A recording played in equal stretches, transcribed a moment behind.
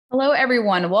Hello,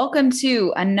 everyone. Welcome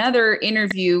to another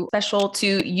interview special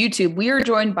to YouTube. We are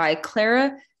joined by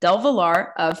Clara Del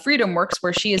Villar of FreedomWorks,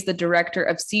 where she is the Director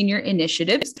of Senior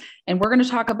Initiatives. And we're going to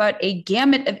talk about a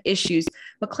gamut of issues.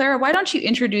 But Clara, why don't you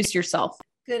introduce yourself?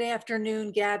 Good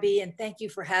afternoon, Gabby, and thank you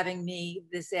for having me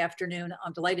this afternoon.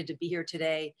 I'm delighted to be here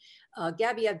today.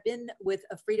 Gabby, I've been with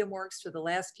FreedomWorks for the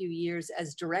last few years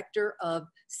as Director of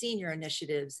Senior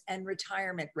Initiatives and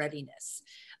Retirement Readiness.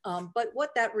 But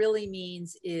what that really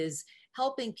means is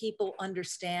helping people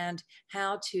understand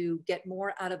how to get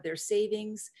more out of their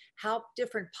savings, how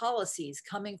different policies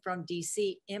coming from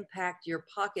DC impact your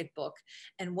pocketbook,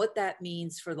 and what that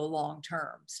means for the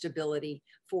long-term stability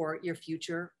for your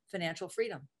future financial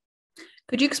freedom.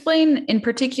 Could you explain in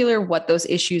particular what those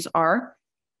issues are?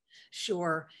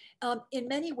 Sure. In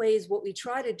many ways, what we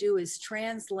try to do is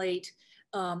translate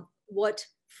what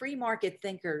free market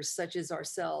thinkers such as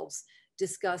ourselves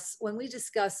discuss when we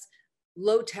discuss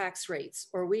low tax rates,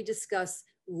 or we discuss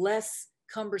less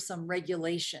cumbersome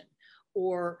regulation,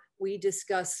 or we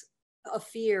discuss a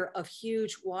fear of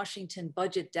huge Washington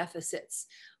budget deficits.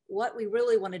 What we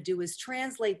really want to do is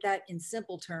translate that in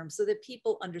simple terms so that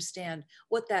people understand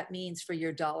what that means for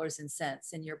your dollars and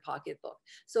cents in your pocketbook.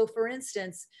 So for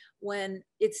instance, when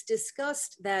it's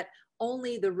discussed that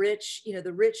only the rich,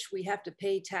 we have to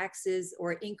pay taxes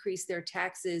or increase their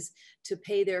taxes to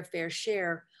pay their fair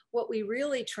share, what we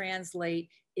really translate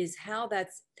is how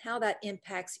that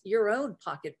impacts your own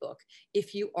pocketbook.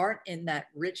 If you aren't in that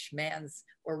rich man's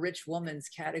or rich woman's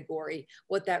category,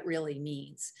 what that really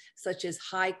means, such as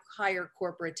higher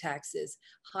corporate taxes,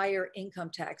 higher income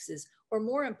taxes, or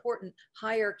more important,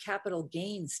 higher capital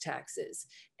gains taxes,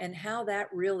 and how that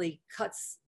really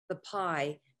cuts the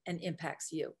pie and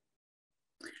impacts you.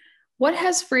 What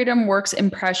has FreedomWorks'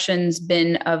 impressions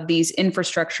been of these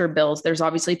infrastructure bills? There's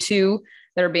obviously two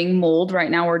that are being mulled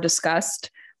right now or discussed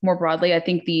more broadly. I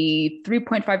think the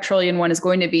 3.5 trillion one is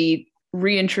going to be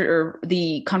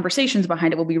the conversations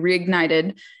behind it will be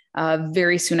reignited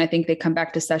very soon. I think they come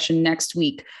back to session next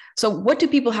week. So what do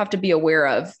people have to be aware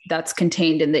of that's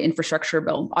contained in the infrastructure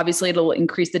bill? Obviously, it'll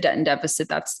increase the debt and deficit.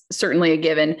 That's certainly a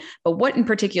given. But what in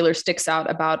particular sticks out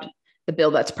about the bill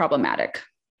that's problematic?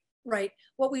 Right.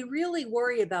 What we really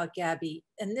worry about, Gabby,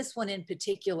 and this one in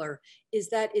particular, is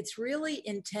that it's really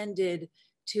intended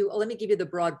to, let me give you the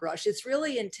broad brush. It's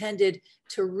really intended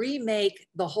to remake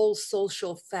the whole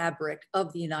social fabric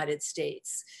of the United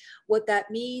States. What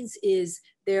that means is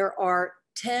there are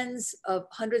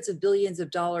hundreds of billions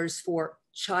of dollars for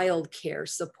child care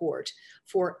support,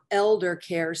 for elder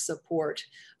care support,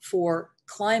 for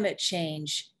climate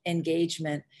change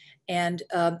engagement. And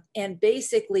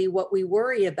basically what we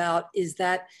worry about is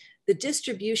that the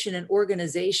distribution and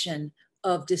organization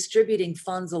of distributing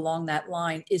funds along that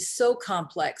line is so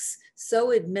complex,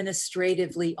 so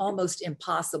administratively almost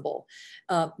impossible,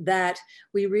 that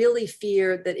we really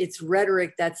fear that it's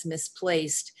rhetoric that's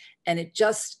misplaced. And it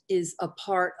just is a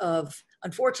part of,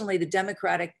 unfortunately, the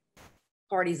Democratic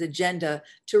Party's agenda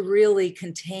to really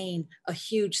contain a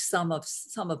huge sum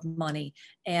of money.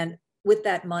 And with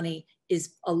that money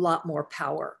is a lot more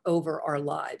power over our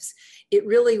lives. It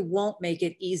really won't make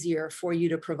it easier for you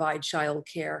to provide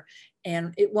childcare,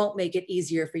 and it won't make it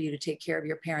easier for you to take care of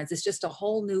your parents. It's just a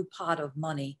whole new pot of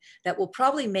money that will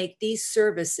probably make these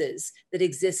services that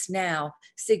exist now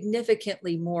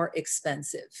significantly more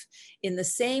expensive. In the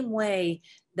same way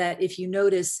that if you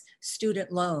notice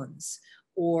student loans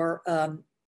or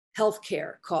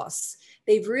healthcare costs,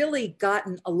 they've really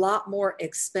gotten a lot more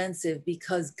expensive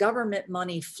because government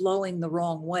money flowing the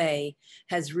wrong way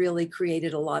has really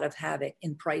created a lot of havoc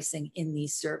in pricing in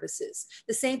these services.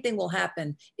 The same thing will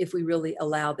happen if we really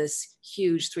allow this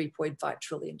huge $3.5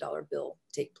 trillion bill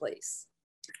take place.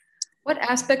 What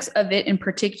aspects of it in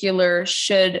particular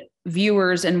should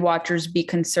viewers and watchers be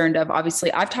concerned of?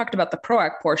 Obviously, I've talked about the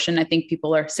PRO-ACT portion. I think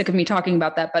people are sick of me talking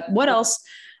about that, but what else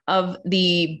of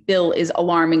the bill is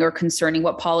alarming or concerning?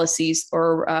 What policies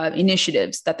or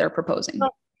initiatives that they're proposing?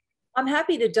 Well, I'm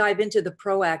happy to dive into the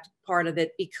PRO-ACT part of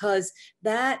it because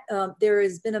that there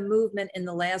has been a movement in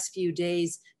the last few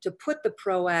days to put the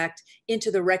PRO-ACT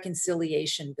into the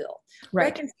reconciliation bill. Right.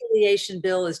 Reconciliation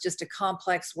bill is just a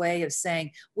complex way of saying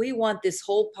we want this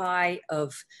whole pie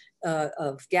of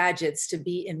gadgets to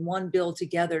be in one bill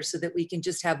together so that we can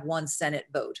just have one Senate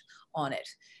vote on it.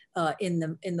 In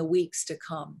the weeks to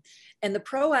come. And the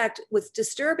PRO-ACT, what's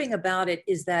disturbing about it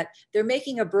is that they're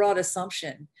making a broad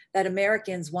assumption that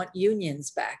Americans want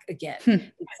unions back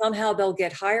again. Somehow they'll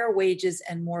get higher wages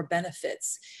and more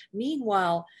benefits.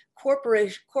 Meanwhile,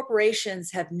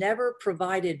 corporations have never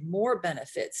provided more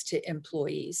benefits to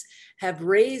employees, have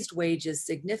raised wages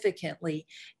significantly,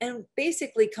 and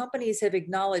basically companies have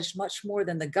acknowledged much more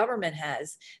than the government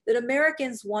has that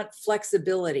Americans want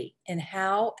flexibility in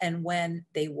how and when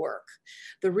they work.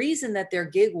 The reason that they're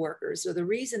gig workers, or the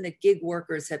reason that gig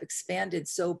workers have expanded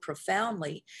so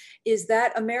profoundly, is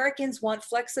that Americans want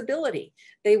flexibility.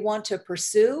 They want to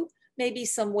pursue maybe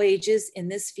some wages in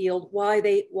this field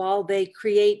while they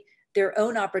create their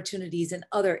own opportunities in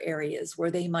other areas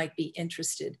where they might be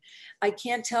interested. I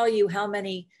can't tell you how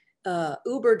many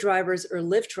Uber drivers or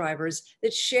Lyft drivers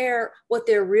that share what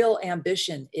their real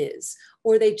ambition is,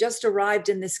 or they just arrived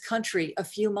in this country a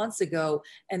few months ago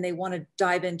and they want to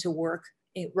dive into work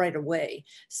right away.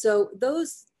 So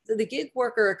the gig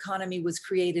worker economy was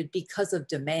created because of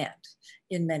demand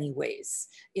in many ways,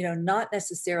 not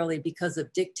necessarily because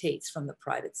of dictates from the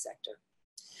private sector.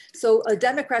 So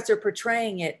Democrats are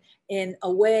portraying it in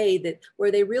a way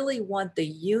where they really want the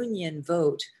union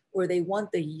vote, or they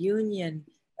want the union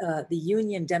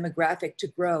demographic to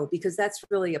grow, because that's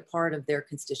really a part of their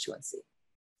constituency.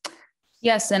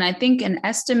 Yes, and I think an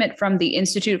estimate from the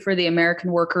Institute for the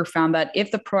American Worker found that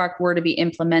if the PRO Act were to be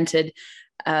implemented,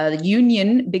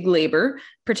 union, big labor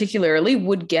particularly,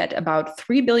 would get about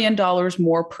 $3 billion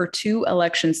more per 2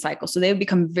 election cycles. So they would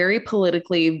become very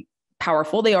politically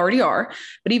powerful. They already are,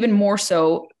 but even more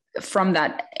so from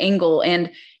that angle.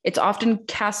 And it's often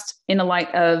cast in a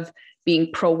light of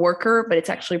being pro-worker, but it's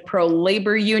actually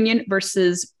pro-labor union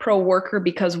versus pro-worker,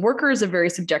 because worker is a very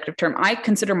subjective term. I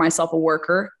consider myself a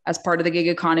worker as part of the gig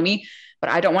economy, but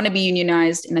I don't want to be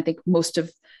unionized. And I think most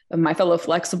of my fellow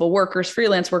flexible workers,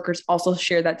 freelance workers, also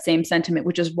share that same sentiment,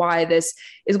 which is why this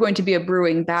is going to be a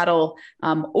brewing battle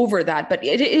over that. But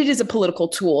it is a political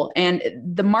tool, and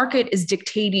the market is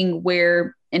dictating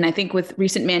where, and I think with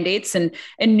recent mandates and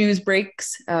news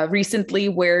breaks recently,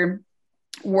 where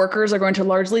workers are going to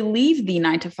largely leave the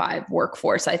 9-to-5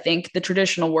 workforce. I think the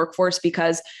traditional workforce,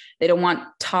 because they don't want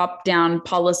top-down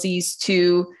policies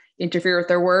to interfere with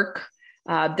their work.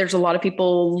 There's a lot of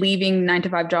people leaving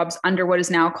 9-to-5 jobs under what is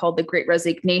now called the Great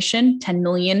Resignation. 10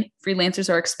 million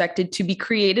freelancers are expected to be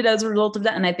created as a result of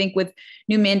that. And I think with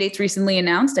new mandates recently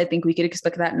announced, I think we could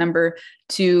expect that number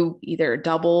to either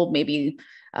double, maybe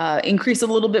increase a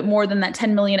little bit more than that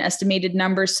 10 million estimated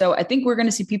number. So I think we're going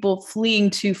to see people fleeing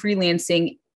to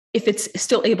freelancing if it's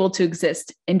still able to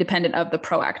exist independent of the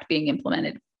PRO Act being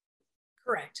implemented.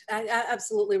 Correct.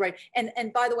 Absolutely right.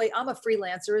 And by the way, I'm a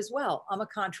freelancer as well. I'm a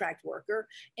contract worker,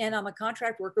 and I'm a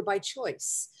contract worker by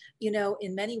choice.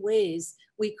 In many ways,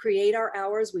 we create our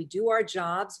hours, we do our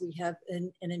jobs, we have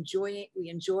we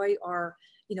enjoy our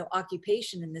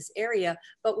occupation in this area,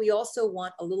 but we also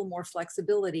want a little more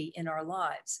flexibility in our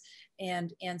lives.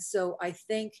 And so I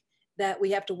think that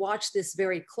we have to watch this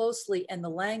very closely, and the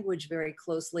language very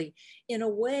closely. In a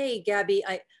way, Gabby,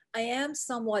 I am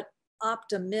somewhat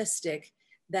optimistic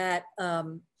that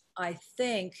I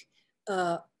think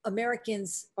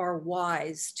Americans are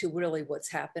wise to really what's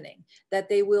happening, that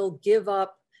they will give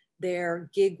up their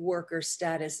gig worker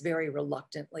status very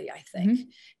reluctantly, I think.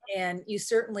 Mm-hmm. And you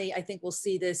certainly, I think we'll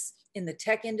see this in the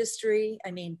tech industry.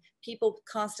 I mean, people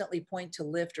constantly point to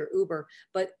Lyft or Uber,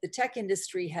 but the tech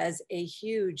industry has a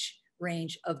huge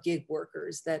range of gig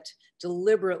workers that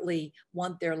deliberately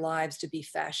want their lives to be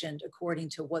fashioned according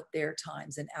to what their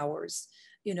times and hours,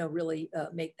 really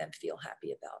make them feel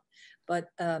happy about. But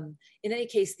in any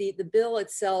case, the bill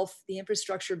itself, the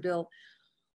infrastructure bill,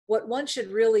 what one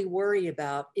should really worry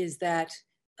about is that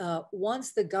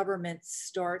once the government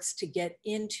starts to get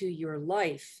into your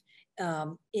life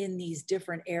in these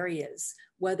different areas,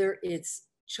 whether it's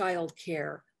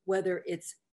childcare, whether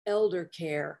it's elder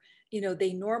care,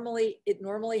 it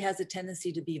normally has a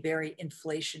tendency to be very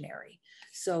inflationary.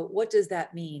 So what does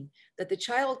that mean? That the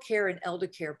child care and elder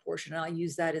care portion, and I'll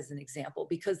use that as an example,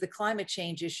 because the climate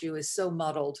change issue is so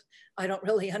muddled. I don't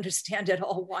really understand at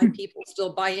all why people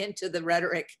still buy into the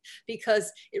rhetoric,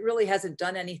 because it really hasn't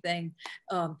done anything.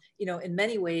 In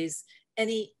many ways,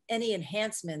 any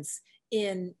enhancements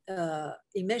in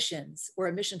emissions or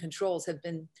emission controls have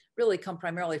been really come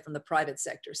primarily from the private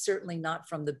sector, certainly not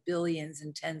from the billions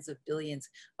and tens of billions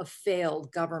of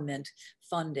failed government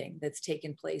funding that's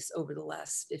taken place over the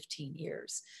last 15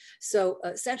 years. So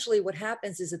essentially what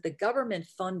happens is that the government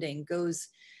funding goes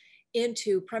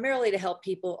into primarily to help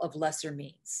people of lesser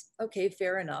means. Okay,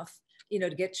 fair enough, to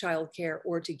get childcare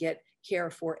or to get care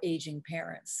for aging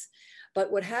parents. But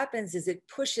what happens is it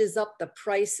pushes up the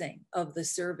pricing of the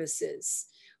services.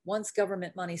 Once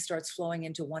government money starts flowing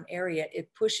into one area, it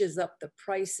pushes up the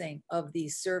pricing of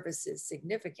these services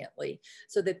significantly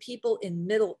so that people in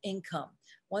middle income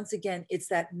once again, it's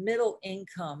that middle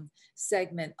income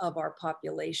segment of our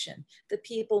population, the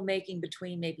people making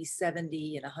between maybe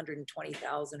 70 and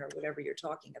 120,000 or whatever you're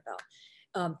talking about,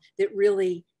 that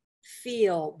really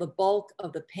feel the bulk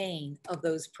of the pain of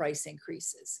those price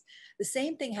increases. The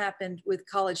same thing happened with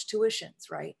college tuitions,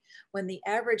 right? When the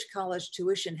average college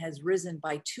tuition has risen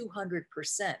by 200%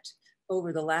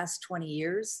 over the last 20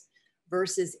 years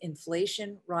versus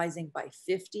inflation rising by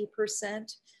 50%,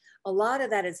 a lot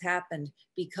of that has happened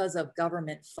because of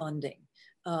government funding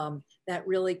that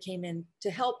really came in to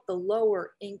help the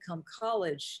lower income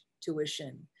college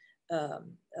tuition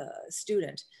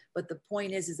student. But the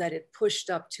point is that it pushed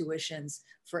up tuitions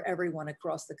for everyone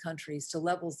across the countries to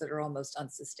levels that are almost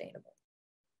unsustainable.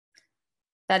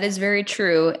 That is very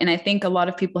true. And I think a lot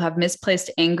of people have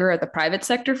misplaced anger at the private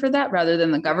sector for that rather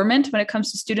than the government when it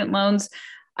comes to student loans.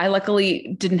 I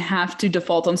luckily didn't have to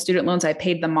default on student loans. I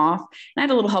paid them off. And I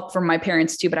had a little help from my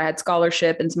parents too, but I had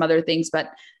scholarship and some other things. But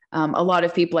a lot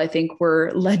of people, I think,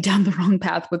 were led down the wrong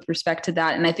path with respect to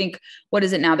that. And I think, what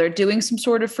is it now? They're doing some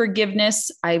sort of forgiveness.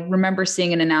 I remember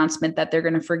seeing an announcement that they're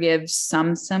going to forgive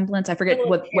some semblance. I forget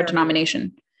what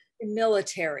denomination.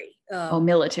 Military.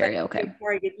 Military. Okay.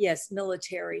 Target, yes,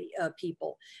 military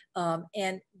people.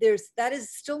 And that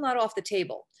is still not off the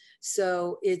table.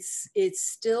 So it's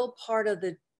still part of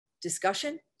the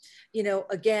discussion. You know,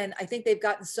 again, I think they've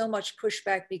gotten so much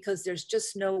pushback because there's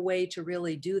just no way to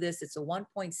really do this. It's a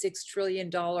 $1.6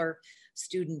 trillion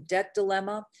student debt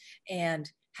dilemma. And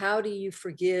how do you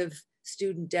forgive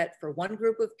student debt for one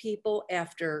group of people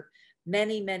after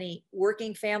many, many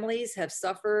working families have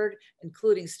suffered,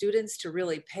 including students, to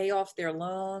really pay off their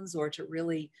loans or to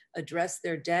really address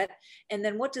their debt? And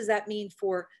then what does that mean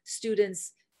for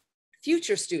students,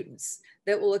 future students,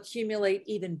 that will accumulate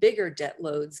even bigger debt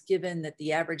loads, given that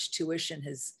the average tuition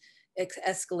has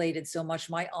escalated so much?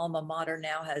 My alma mater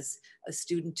now has a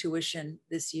student tuition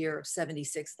this year of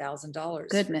 $76,000.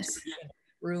 Goodness.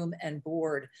 Room and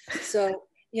board. So,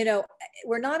 you know,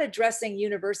 we're not addressing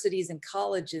universities and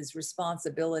colleges'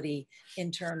 responsibility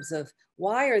in terms of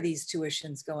why are these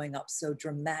tuitions going up so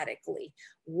dramatically?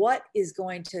 What is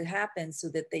going to happen so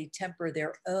that they temper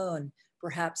their own,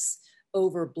 perhaps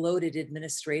over bloated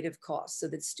administrative costs so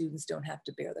that students don't have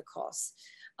to bear the costs?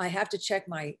 I have to check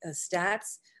my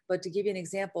stats, but to give you an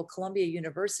example, Columbia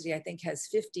University, I think, has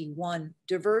 51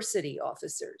 diversity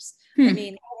officers. I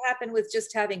mean, what happened with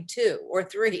just having 2 or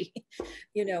 3?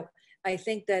 You know, I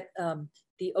think that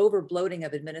the over bloating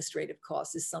of administrative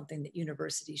costs is something that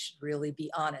universities should really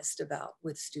be honest about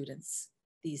with students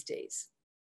these days.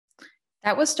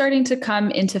 That was starting to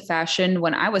come into fashion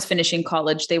when I was finishing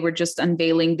college. They were just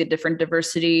unveiling the different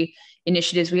diversity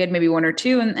initiatives. We had maybe 1 or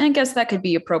 2, and I guess that could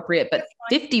be appropriate, but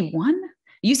 51?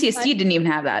 UCSD didn't even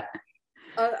have that.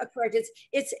 Correct.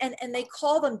 And they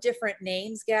call them different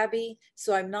names, Gabby.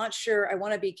 So I'm not sure. I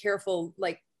want to be careful,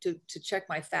 like to check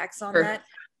my facts on that.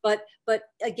 But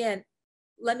again,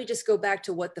 let me just go back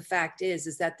to what the fact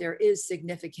is that there is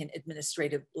significant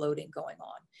administrative bloating going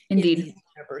on. Indeed. In these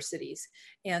universities.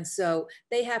 And so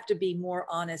they have to be more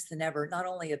honest than ever, not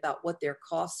only about what their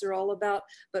costs are all about,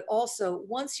 but also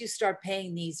once you start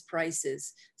paying these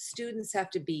prices, students have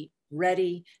to be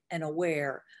ready and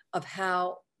aware of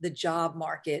how the job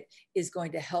market is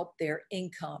going to help their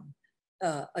income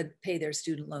pay their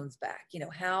student loans back. You know,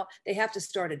 how they have to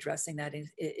start addressing that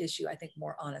issue, I think,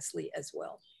 more honestly as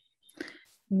well.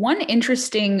 One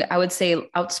interesting, I would say,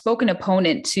 outspoken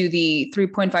opponent to the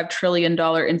 $3.5 trillion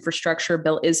infrastructure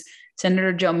bill is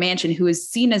Senator Joe Manchin, who is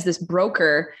seen as this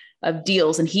broker of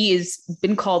deals. And he has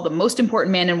been called the most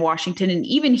important man in Washington. And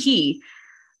even he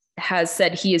has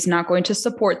said he is not going to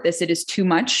support this. It is too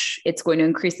much. It's going to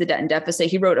increase the debt and deficit.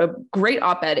 He wrote a great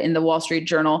op-ed in the Wall Street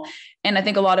Journal. And I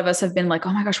think a lot of us have been like,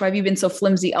 oh my gosh, why have you been so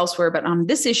flimsy elsewhere? But on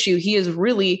this issue, he is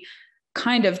really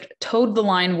kind of towed the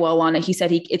line well on it. He said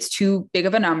it's too big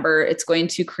of a number. It's going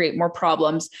to create more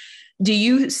problems. Do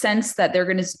you sense that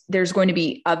there's going to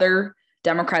be other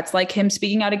Democrats like him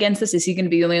speaking out against this? Is he going to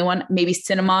be the only one? Maybe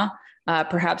Sinema,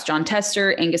 perhaps John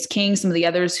Tester, Angus King, some of the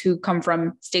others who come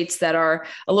from states that are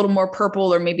a little more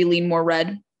purple or maybe lean more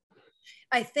red?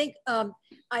 I think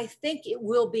it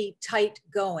will be tight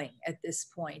going at this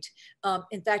point.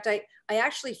 In fact, I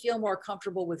actually feel more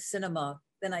comfortable with Sinema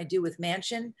than I do with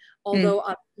Manchin, although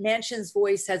Manchin's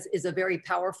voice is a very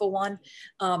powerful one.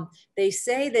 They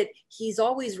say that he's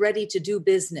always ready to do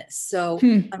business. So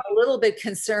I'm a little bit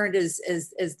concerned as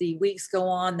the weeks go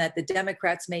on that the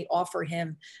Democrats may offer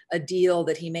him a deal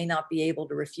that he may not be able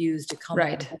to refuse to come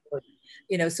on board.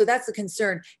 You know, so that's a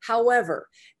concern. However,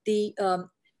 the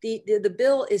the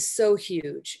bill is so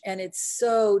huge and it's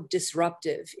so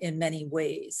disruptive in many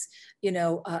ways.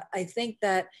 I think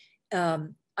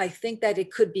that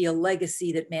it could be a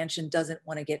legacy that Manchin doesn't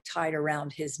want to get tied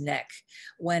around his neck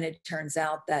when it turns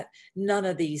out that none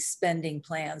of these spending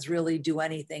plans really do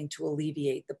anything to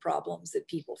alleviate the problems that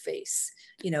people face,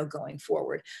 going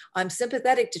forward. I'm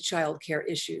sympathetic to childcare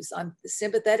issues. I'm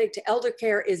sympathetic to elder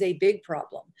care is a big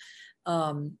problem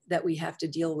that we have to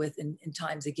deal with in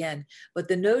times again. But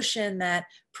the notion that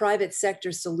private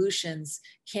sector solutions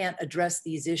can't address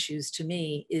these issues, to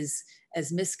me, is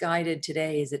as misguided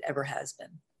today as it ever has been.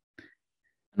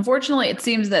 Unfortunately, it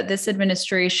seems that this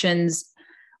administration's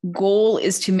goal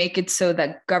is to make it so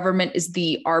that government is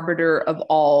the arbiter of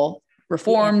all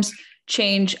reforms,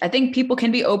 change. I think people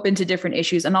can be open to different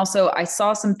issues. And also, I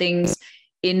saw some things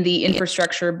in the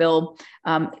infrastructure bill,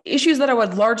 issues that I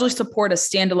would largely support as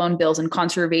standalone bills in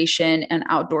conservation and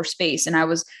outdoor space. And I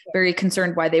was very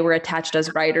concerned why they were attached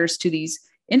as riders to these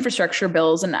infrastructure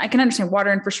bills. And I can understand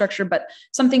water infrastructure, but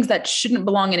some things that shouldn't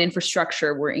belong in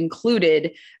infrastructure were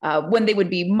included when they would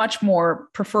be much more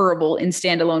preferable in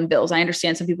standalone bills. I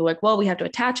understand some people are like, well, we have to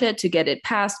attach it to get it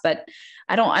passed, but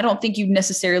I don't think you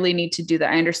necessarily need to do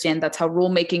that. I understand that's how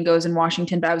rulemaking goes in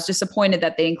Washington, but I was disappointed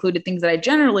that they included things that I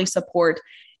generally support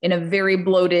in a very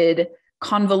bloated,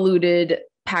 convoluted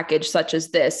package such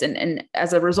as this. And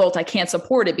as a result, I can't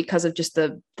support it because of just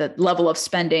the level of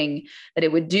spending that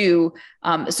it would do.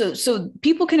 So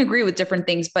people can agree with different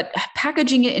things, but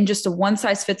packaging it in just a one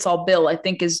size fits all bill, I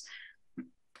think is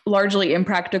largely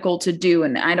impractical to do.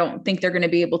 And I don't think they're going to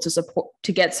be able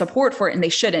to get support for it. And they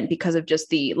shouldn't, because of just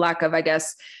the lack of, I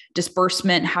guess,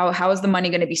 disbursement. How is the money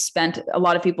going to be spent? A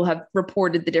lot of people have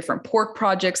reported the different pork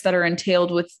projects that are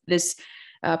entailed with this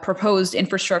proposed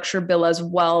infrastructure bill as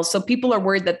well. So people are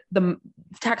worried that the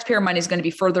taxpayer money is going to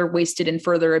be further wasted and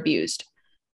further abused.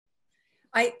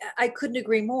 I couldn't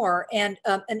agree more. And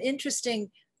an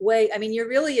interesting way, I mean, you're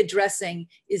really addressing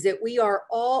is that we are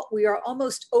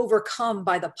almost overcome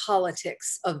by the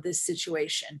politics of this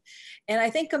situation. And I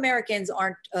think Americans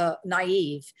aren't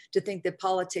naive to think that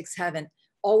politics haven't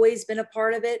always been a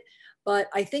part of it. But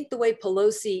I think the way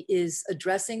Pelosi is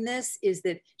addressing this is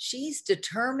that she's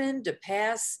determined to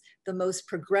pass the most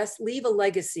leave a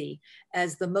legacy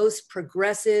as the most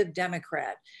progressive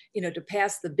Democrat, to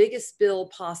pass the biggest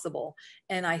bill possible.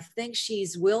 And I think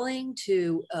she's willing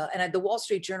to, and the Wall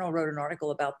Street Journal wrote an article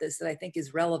about this that I think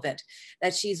is relevant,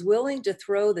 that she's willing to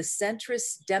throw the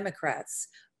centrist Democrats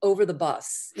over the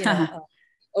bus,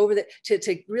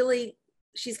 to really,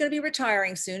 she's going to be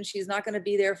retiring soon. She's not going to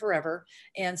be there forever.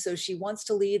 And so she wants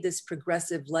to leave this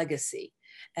progressive legacy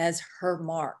as her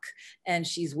mark. And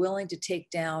she's willing to take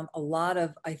down a lot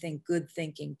of, I think, good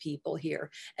thinking people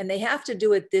here. And they have to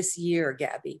do it this year,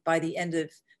 Gabby, by the end of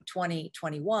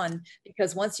 2021,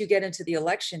 because once you get into the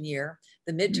election year,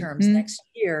 the midterms next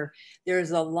year, there's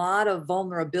a lot of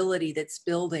vulnerability that's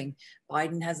building.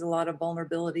 Biden has a lot of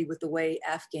vulnerability with the way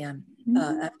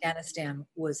Afghanistan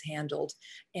was handled.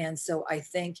 And so I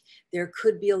think there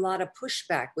could be a lot of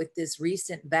pushback with this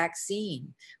recent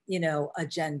vaccine,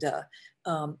 agenda.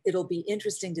 It'll be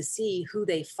interesting to see who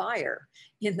they fire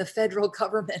in the federal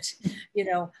government,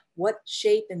 what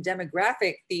shape and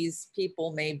demographic these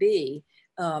people may be.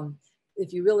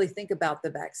 If you really think about the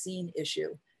vaccine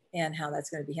issue and how that's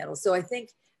going to be handled. So I think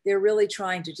they're really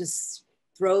trying to just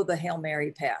throw the Hail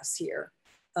Mary pass here,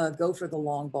 go for the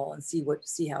long ball and see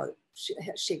how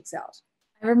it shakes out.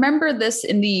 I remember this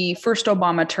in the first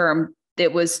Obama term.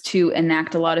 It was to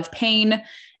enact a lot of pain.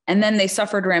 And then they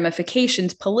suffered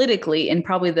ramifications politically in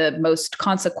probably the most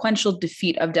consequential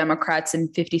defeat of Democrats in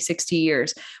 50, 60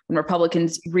 years. When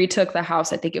Republicans retook the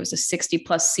House, I think it was a 60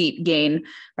 plus seat gain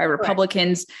by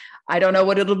Republicans. Right. I don't know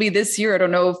what it'll be this year. I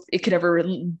don't know if it could ever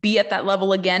be at that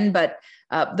level again, but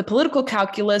the political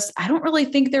calculus, I don't really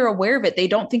think they're aware of it. They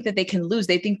don't think that they can lose.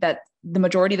 They think that the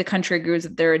majority of the country agrees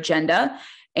with their agenda.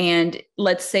 And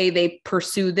let's say they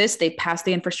pursue this, they pass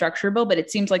the infrastructure bill, but it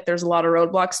seems like there's a lot of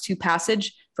roadblocks to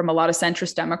passage from a lot of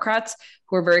centrist Democrats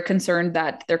who are very concerned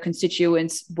that their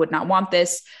constituents would not want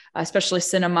this, especially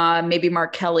Sinema, maybe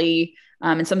Mark Kelly,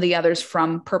 and some of the others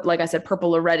from, like I said,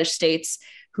 purple or reddish states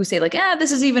who say like,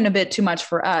 this is even a bit too much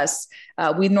for us.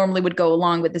 We normally would go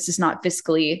along, but this is not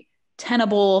fiscally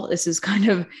tenable. This is kind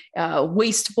of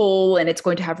wasteful, and it's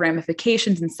going to have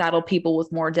ramifications and saddle people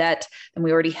with more debt than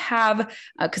we already have.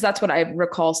 Because that's what I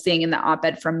recall seeing in the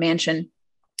op-ed from Manchin.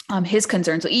 his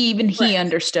concerns. Even he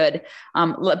understood.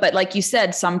 But like you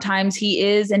said, sometimes he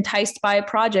is enticed by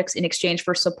projects in exchange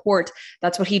for support.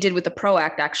 That's what he did with the PRO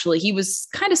Act. Actually, he was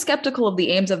kind of skeptical of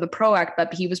the aims of the PRO Act,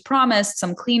 but he was promised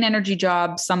some clean energy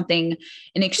jobs, something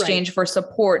in exchange for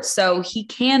support. So he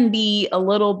can be a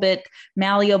little bit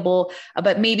malleable,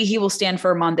 but maybe he will stand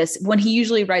firm on this. When he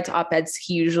usually writes op-eds,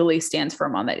 he usually stands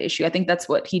firm on that issue. I think that's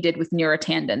what he did with Neera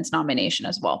Tanden's nomination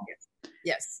as well.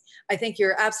 Yes, I think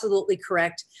you're absolutely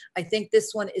correct. I think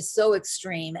this one is so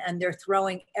extreme and they're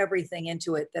throwing everything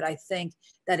into it that I think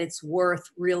that it's worth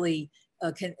really,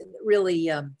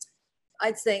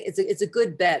 I'd say it's a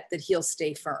good bet that he'll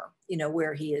stay firm,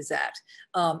 where he is at.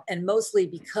 And mostly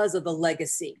because of the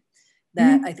legacy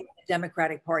that I think the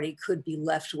Democratic Party could be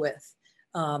left with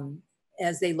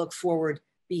as they look forward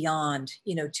beyond,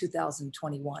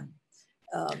 2021.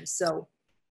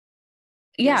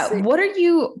 Yeah. What are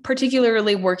you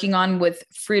particularly working on with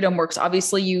FreedomWorks?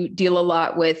 Obviously, you deal a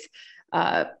lot with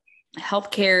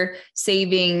healthcare,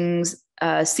 savings,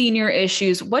 senior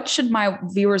issues. What should my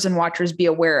viewers and watchers be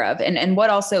aware of? And what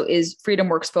also is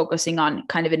FreedomWorks focusing on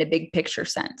kind of in a big picture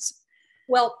sense?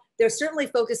 Well, they're certainly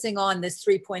focusing on this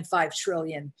 3.5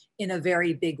 trillion in a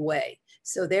very big way.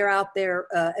 So they're out there,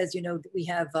 as you know, we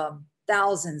have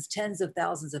thousands, tens of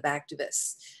thousands of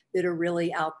activists that are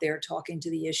really out there talking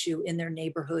to the issue in their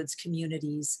neighborhoods,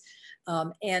 communities.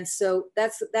 And so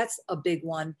that's a big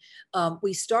one.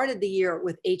 We started the year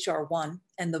with HR 1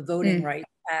 and the Voting Rights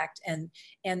Act. And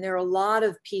there are a lot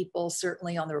of people,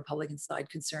 certainly on the Republican side,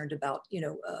 concerned about,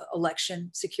 election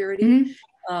security.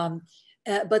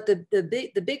 But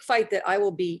the big fight that I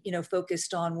will be,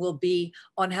 focused on will be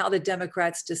on how the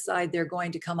Democrats decide they're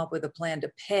going to come up with a plan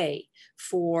to pay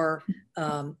for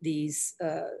these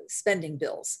spending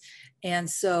bills. And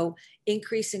so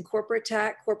increasing corporate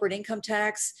income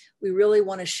tax, we really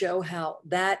want to show how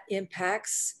that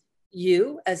impacts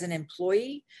you as an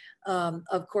employee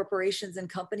of corporations and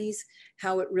companies,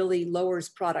 how it really lowers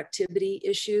productivity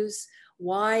issues,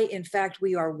 why, in fact,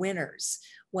 we are winners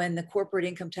when the corporate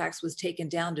income tax was taken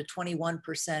down to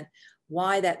 21%,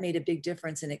 why that made a big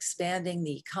difference in expanding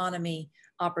the economy,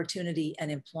 opportunity, and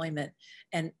employment.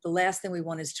 And the last thing we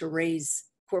want is to raise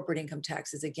corporate income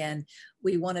taxes again.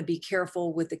 We want to be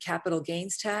careful with the capital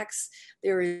gains tax.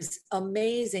 There is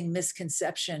amazing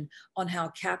misconception on how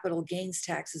capital gains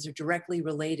taxes are directly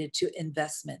related to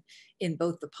investment in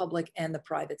both the public and the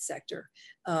private sector.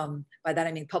 By that,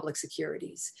 I mean public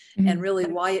securities, and really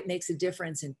why it makes a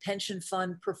difference in pension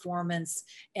fund performance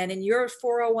and in your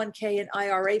 401k and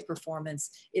IRA performance.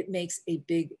 It makes a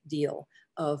big deal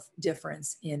of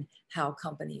difference in how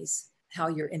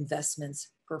your investments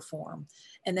perform.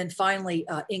 And then finally,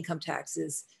 income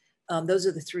taxes. Those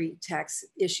are the three tax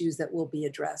issues that will be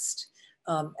addressed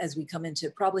as we come into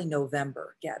probably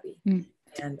November, Gabby.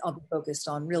 And I'll be focused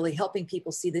on really helping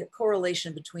people see the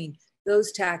correlation between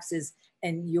those taxes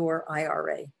and your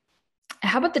IRA.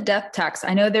 How about the death tax?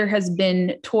 I know there has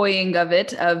been toying of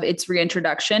its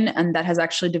reintroduction, and that has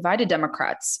actually divided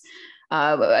Democrats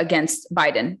against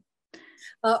Biden.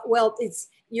 Well,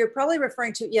 you're probably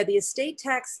referring to, the estate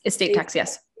tax. Estate tax,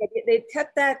 yes. They've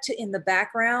kept that in the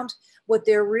background. What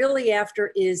they're really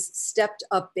after is stepped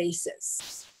up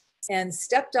basis. And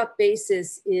stepped up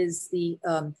basis is the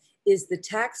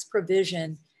tax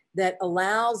provision that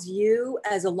allows you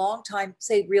as a longtime,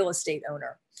 say, real estate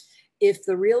owner, if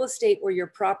the real estate or your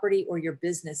property or your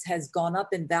business has gone up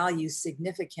in value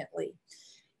significantly,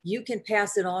 you can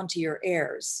pass it on to your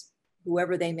heirs,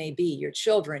 whoever they may be, your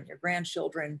children, your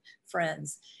grandchildren,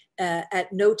 friends,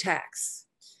 at no tax.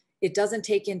 It doesn't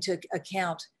take into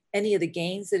account any of the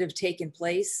gains that have taken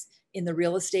place in the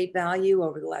real estate value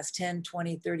over the last 10,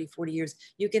 20, 30, 40 years.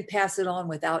 You can pass it on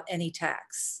without any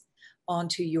tax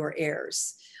onto your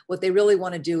heirs. What they really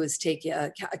want to do is take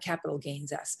a capital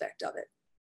gains aspect of it.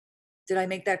 Did I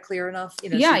make that clear enough?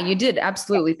 Yeah, you did.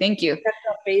 Absolutely. Thank you.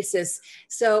 Basis.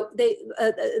 So they,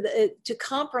 to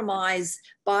compromise,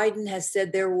 Biden has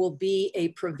said there will be a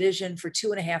provision for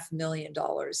 $2.5 million.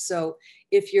 So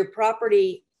if your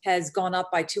property has gone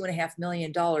up by $2.5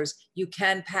 million, you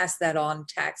can pass that on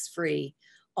tax-free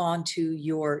onto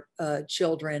your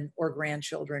children or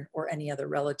grandchildren or any other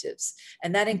relatives.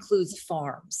 And that includes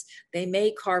farms. They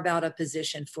may carve out a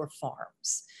position for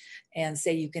farms and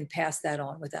say you can pass that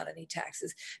on without any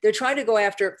taxes. They're trying to go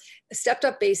after, stepped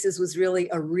up basis was really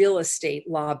a real estate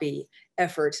lobby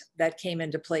effort that came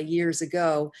into play years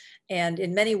ago. And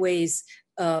in many ways,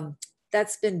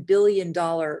 that's been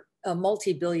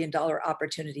multi-billion-dollar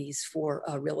opportunities for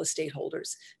real estate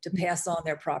holders to pass on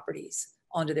their properties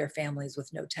onto their families with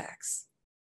no tax.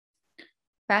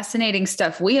 Fascinating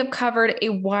stuff. We have covered a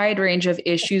wide range of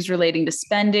issues relating to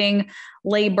spending,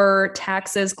 labor,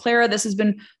 taxes. Clara, this has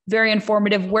been very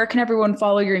informative. Where can everyone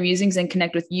follow your musings and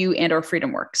connect with you and or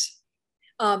FreedomWorks?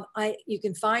 You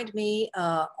can find me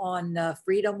on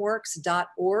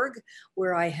freedomworks.org,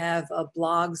 where I have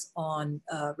blogs on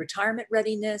retirement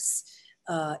readiness,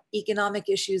 economic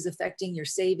issues affecting your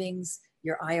savings,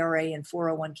 your IRA and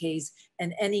 401ks,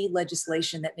 and any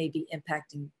legislation that may be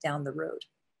impacting down the road.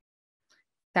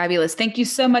 Fabulous. Thank you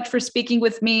so much for speaking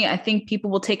with me. I think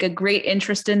people will take a great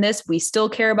interest in this. We still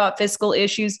care about fiscal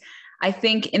issues. I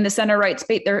think in the center right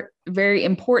space, they're very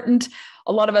important.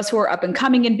 A lot of us who are up and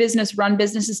coming in business, run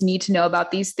businesses, need to know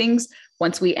about these things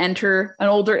once we enter an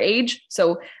older age.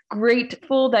 So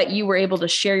grateful that you were able to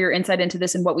share your insight into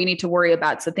this and what we need to worry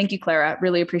about. So thank you, Clara.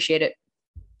 Really appreciate it.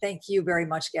 Thank you very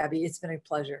much, Gabby. It's been a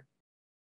pleasure.